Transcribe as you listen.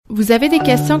Vous avez des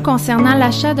questions concernant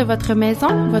l'achat de votre maison,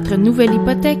 votre nouvelle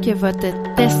hypothèque,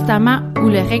 votre testament ou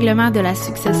le règlement de la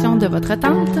succession de votre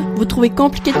tante? Vous trouvez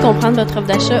compliqué de comprendre votre offre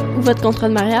d'achat ou votre contrat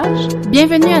de mariage?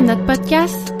 Bienvenue à notre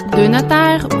podcast Deux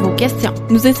notaires, vos questions.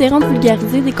 Nous essaierons de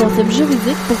vulgariser des concepts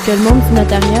juridiques pour que le monde du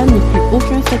notariat n'ait plus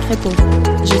aucun secret pour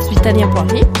vous. Je suis Tania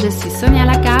Poirier. Je suis Sonia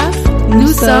Lacasse. Nous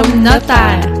sommes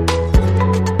notaires.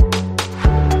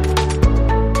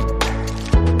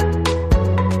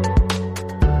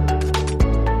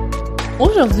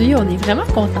 Aujourd'hui, on est vraiment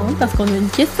contente parce qu'on a une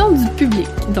question du public.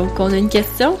 Donc, on a une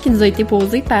question qui nous a été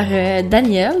posée par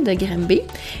Daniel de Granby.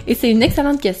 Et c'est une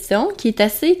excellente question qui est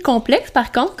assez complexe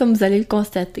par contre, comme vous allez le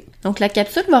constater. Donc, la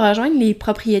capsule va rejoindre les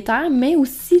propriétaires, mais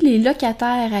aussi les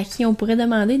locataires à qui on pourrait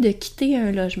demander de quitter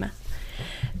un logement.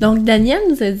 Donc, Daniel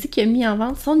nous a dit qu'il a mis en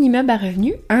vente son immeuble à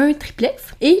revenus, un triplex,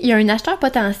 et il y a un acheteur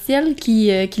potentiel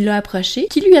qui l'a approché,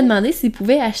 qui lui a demandé s'il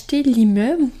pouvait acheter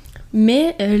l'immeuble.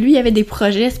 Mais lui, il avait des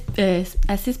projets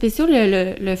assez spéciaux,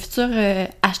 le futur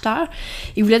acheteur.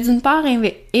 Il voulait d'une part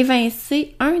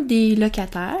évincer un des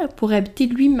locataires pour habiter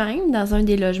lui-même dans un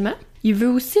des logements. Il veut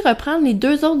aussi reprendre les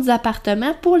deux autres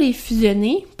appartements pour les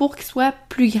fusionner pour qu'ils soient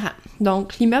plus grands.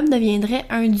 Donc, l'immeuble deviendrait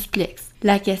un duplex.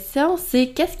 La question,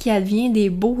 c'est qu'est-ce qui advient des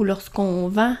baux lorsqu'on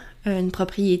vend une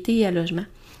propriété à logement?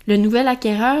 Le nouvel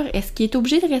acquéreur, est-ce qu'il est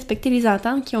obligé de respecter les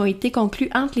ententes qui ont été conclues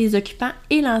entre les occupants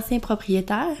et l'ancien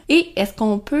propriétaire? Et est-ce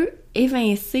qu'on peut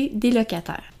évincer des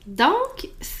locataires? Donc,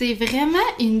 c'est vraiment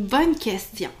une bonne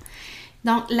question.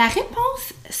 Donc, la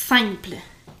réponse simple,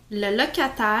 le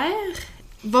locataire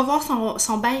va voir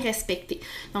son bail respecté.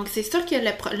 Donc, c'est sûr que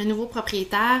le nouveau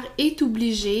propriétaire est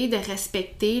obligé de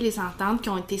respecter les ententes qui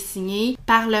ont été signées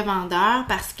par le vendeur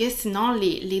parce que sinon,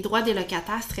 les droits des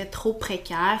locataires seraient trop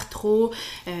précaires,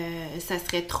 ça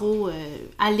serait trop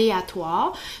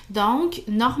aléatoire. Donc,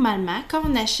 normalement, quand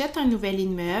on achète un nouvel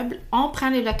immeuble, on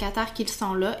prend les locataires qui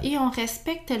sont là et on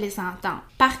respecte les ententes.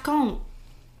 Par contre,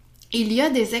 il y a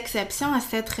des exceptions à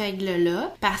cette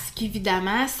règle-là parce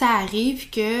qu'évidemment, ça arrive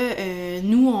que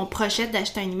nous, on projette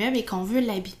d'acheter un immeuble et qu'on veut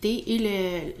l'habiter et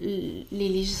les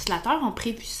législateurs ont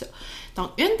prévu ça.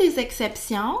 Donc, une des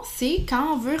exceptions, c'est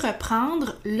quand on veut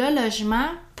reprendre le logement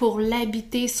pour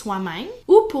l'habiter soi-même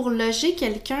ou pour loger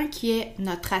quelqu'un qui est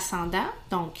notre ascendant,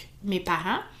 donc mes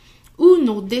parents, ou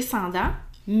nos descendants,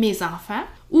 mes enfants,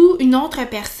 ou une autre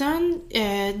personne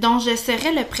dont je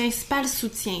serais le principal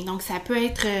soutien. Donc, ça peut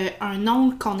être un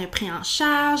oncle qu'on a pris en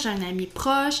charge, un ami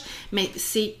proche, mais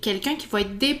c'est quelqu'un qui va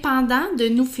être dépendant de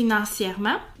nous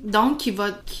financièrement, donc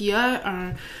qui a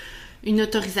une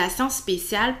autorisation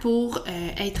spéciale pour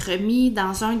être mis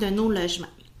dans un de nos logements.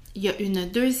 Il y a une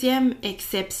deuxième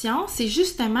exception, c'est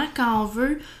justement quand on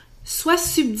veut soit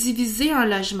subdiviser un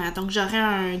logement. Donc, j'aurais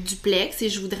un duplex et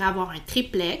je voudrais avoir un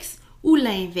triplex, ou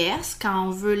l'inverse, quand on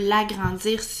veut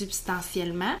l'agrandir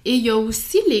substantiellement. Et il y a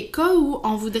aussi les cas où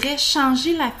on voudrait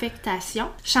changer l'affectation.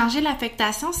 Changer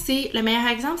l'affectation, le meilleur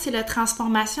exemple, c'est la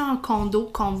transformation en condo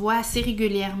qu'on voit assez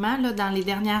régulièrement là, dans les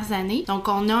dernières années. Donc,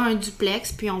 on a un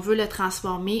duplex, puis on veut le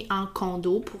transformer en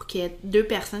condo pour qu'il y ait deux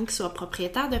personnes qui soient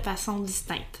propriétaires de façon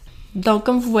distincte. Donc,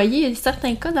 comme vous voyez, il y a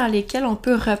certains cas dans lesquels on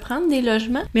peut reprendre des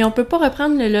logements, mais on peut pas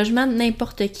reprendre le logement de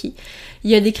n'importe qui. Il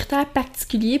y a des critères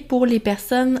particuliers pour les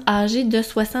personnes âgées de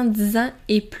 70 ans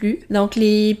et plus. Donc,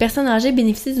 les personnes âgées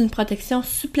bénéficient d'une protection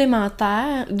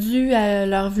supplémentaire due à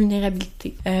leur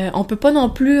vulnérabilité. On peut pas non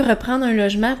plus reprendre un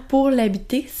logement pour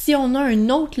l'habiter si on a un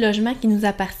autre logement qui nous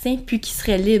appartient puis qui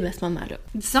serait libre à ce moment-là.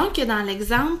 Disons que dans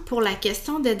l'exemple, pour la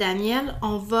question de Daniel,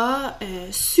 on va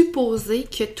supposer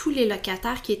que tous les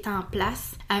locataires qui étaient en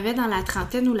place avaient dans la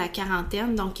trentaine ou la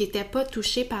quarantaine, donc qui n'étaient pas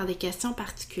touchés par des questions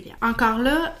particulières. Encore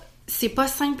là, c'est pas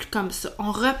simple comme ça.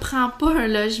 On reprend pas un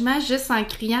logement juste en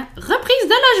criant « Reprise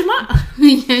de logement! »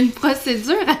 Il y a une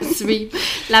procédure à suivre.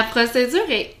 La procédure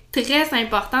est très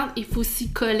importante. Il faut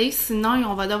s'y coller, sinon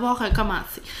on va devoir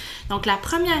recommencer. Donc, la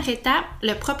première étape,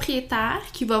 le propriétaire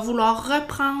qui va vouloir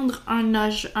reprendre un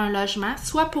logement,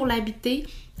 soit pour l'habiter,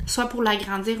 soit pour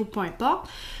l'agrandir ou peu importe,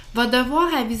 va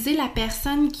devoir aviser la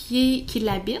personne qui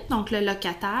l'habite, donc le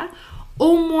locataire,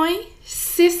 au moins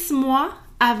 6 mois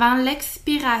avant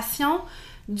l'expiration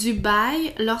du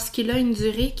bail lorsqu'il a une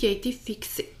durée qui a été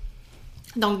fixée.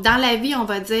 Donc, dans l'avis, on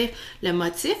va dire le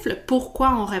motif, le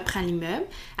pourquoi on reprend l'immeuble,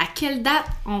 à quelle date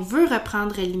on veut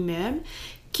reprendre l'immeuble,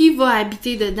 qui va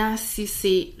habiter dedans si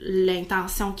c'est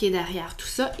l'intention qui est derrière tout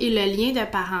ça, et le lien de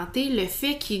parenté, le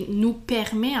fait qui nous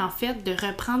permet en fait de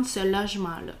reprendre ce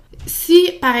logement-là. Si,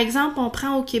 par exemple, on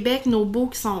prend au Québec nos baux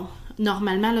qui sont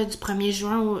normalement là, du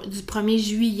 1er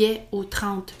juillet au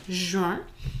 30 juin,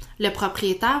 le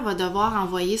propriétaire va devoir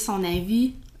envoyer son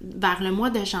avis vers le mois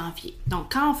de janvier.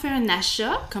 Donc, quand on fait un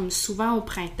achat, comme souvent au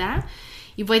printemps,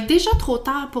 il va être déjà trop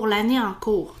tard pour l'année en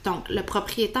cours. Donc, le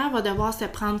propriétaire va devoir se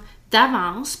prendre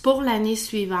d'avance pour l'année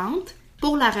suivante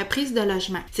pour la reprise de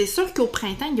logement. C'est sûr qu'au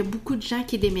printemps, il y a beaucoup de gens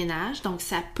qui déménagent, donc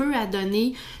ça peut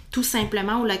adonner tout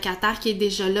simplement au locataire qui est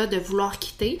déjà là de vouloir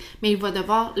quitter, mais il va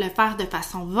devoir le faire de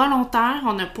façon volontaire,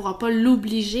 on ne pourra pas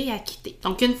l'obliger à quitter.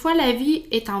 Donc une fois l'avis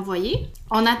est envoyé,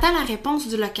 on attend la réponse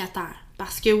du locataire,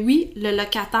 parce que oui, le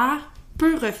locataire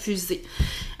peut refuser.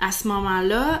 À ce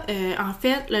moment-là, en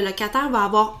fait, le locataire va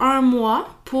avoir 1 mois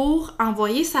pour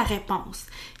envoyer sa réponse.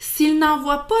 S'il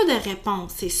n'envoie pas de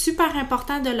réponse, c'est super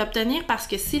important de l'obtenir parce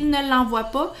que s'il ne l'envoie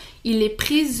pas, il est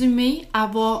présumé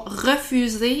avoir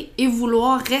refusé et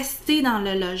vouloir rester dans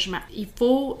le logement. Il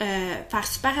faut faire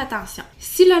super attention.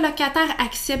 Si le locataire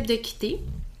accepte de quitter,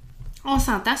 on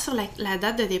s'entend sur la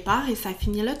date de départ et ça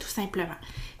finit là tout simplement.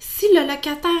 Si le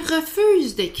locataire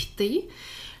refuse de quitter,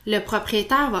 le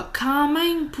propriétaire va quand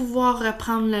même pouvoir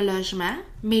reprendre le logement,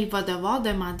 mais il va devoir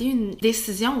demander une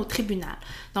décision au tribunal.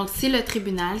 Donc, c'est le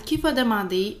tribunal qui va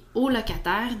demander au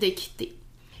locataire de quitter.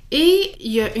 Et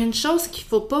il y a une chose qu'il ne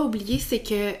faut pas oublier, c'est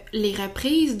que les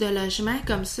reprises de logement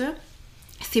comme ça,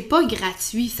 c'est pas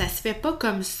gratuit, ça se fait pas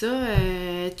comme ça.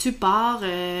 Tu pars,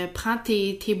 prends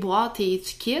tes boîtes et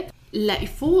tu quittes. Là, il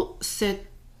faut se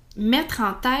mettre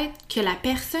en tête que la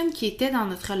personne qui était dans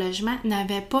notre logement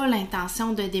n'avait pas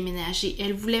l'intention de déménager.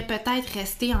 Elle voulait peut-être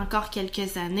rester encore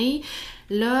quelques années.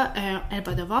 Là, elle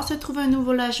va devoir se trouver un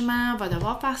nouveau logement, va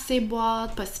devoir faire ses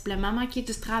boîtes, possiblement manquer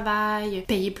du travail,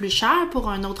 payer plus cher pour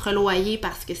un autre loyer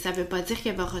parce que ça ne veut pas dire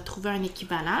qu'elle va retrouver un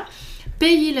équivalent,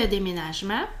 payer le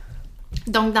déménagement.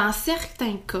 Donc, dans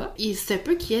certains cas, il se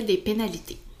peut qu'il y ait des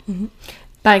pénalités. Mm-hmm.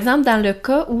 Par exemple, dans le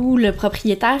cas où le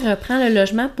propriétaire reprend le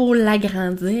logement pour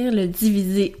l'agrandir, le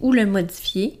diviser ou le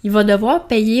modifier, il va devoir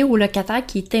payer au locataire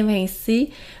qui est évincé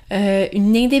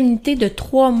une indemnité de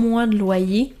 3 mois de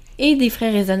loyer et des frais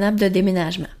raisonnables de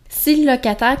déménagement. Si le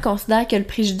locataire considère que le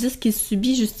préjudice qu'il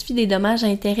subit justifie des dommages à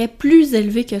intérêts plus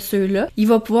élevés que ceux-là, il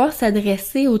va pouvoir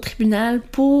s'adresser au tribunal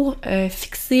pour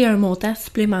fixer un montant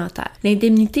supplémentaire.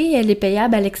 L'indemnité, elle est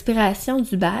payable à l'expiration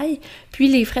du bail, puis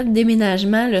les frais de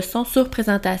déménagement le sont sur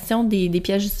présentation des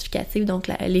pièces justificatives,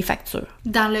 donc les factures.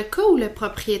 Dans le cas où le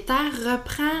propriétaire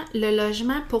reprend le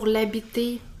logement pour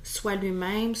l'habiter, soit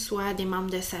lui-même, soit des membres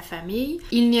de sa famille,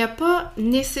 il n'y a pas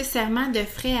nécessairement de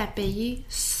frais à payer,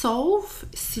 sauf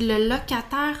si le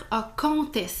locataire a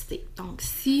contesté. Donc,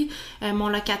 si mon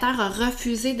locataire a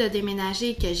refusé de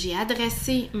déménager et que j'ai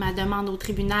adressé ma demande au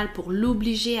tribunal pour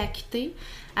l'obliger à quitter,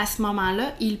 à ce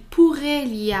moment-là, il pourrait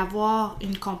y avoir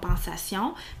une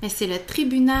compensation, mais c'est le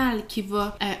tribunal qui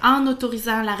va, en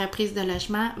autorisant la reprise de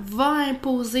logement, va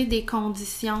imposer des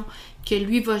conditions que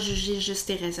lui va juger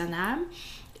justes et raisonnables,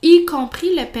 y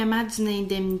compris le paiement d'une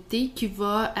indemnité qui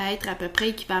va être à peu près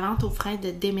équivalente aux frais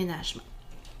de déménagement.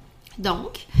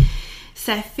 Donc,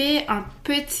 ça fait un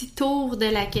petit tour de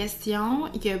la question.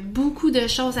 Il y a beaucoup de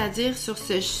choses à dire sur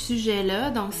ce sujet-là.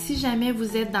 Donc, si jamais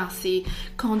vous êtes dans ces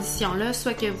conditions-là,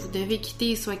 soit que vous devez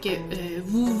quitter, soit que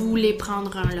vous voulez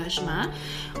prendre un logement,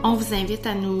 on vous invite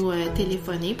à nous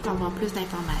téléphoner pour avoir plus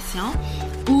d'informations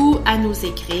ou à nous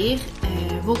écrire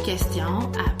vos questions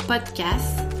à podcast@llb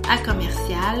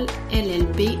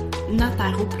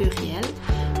notaire au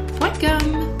pluriel.com.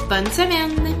 Bonne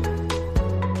semaine!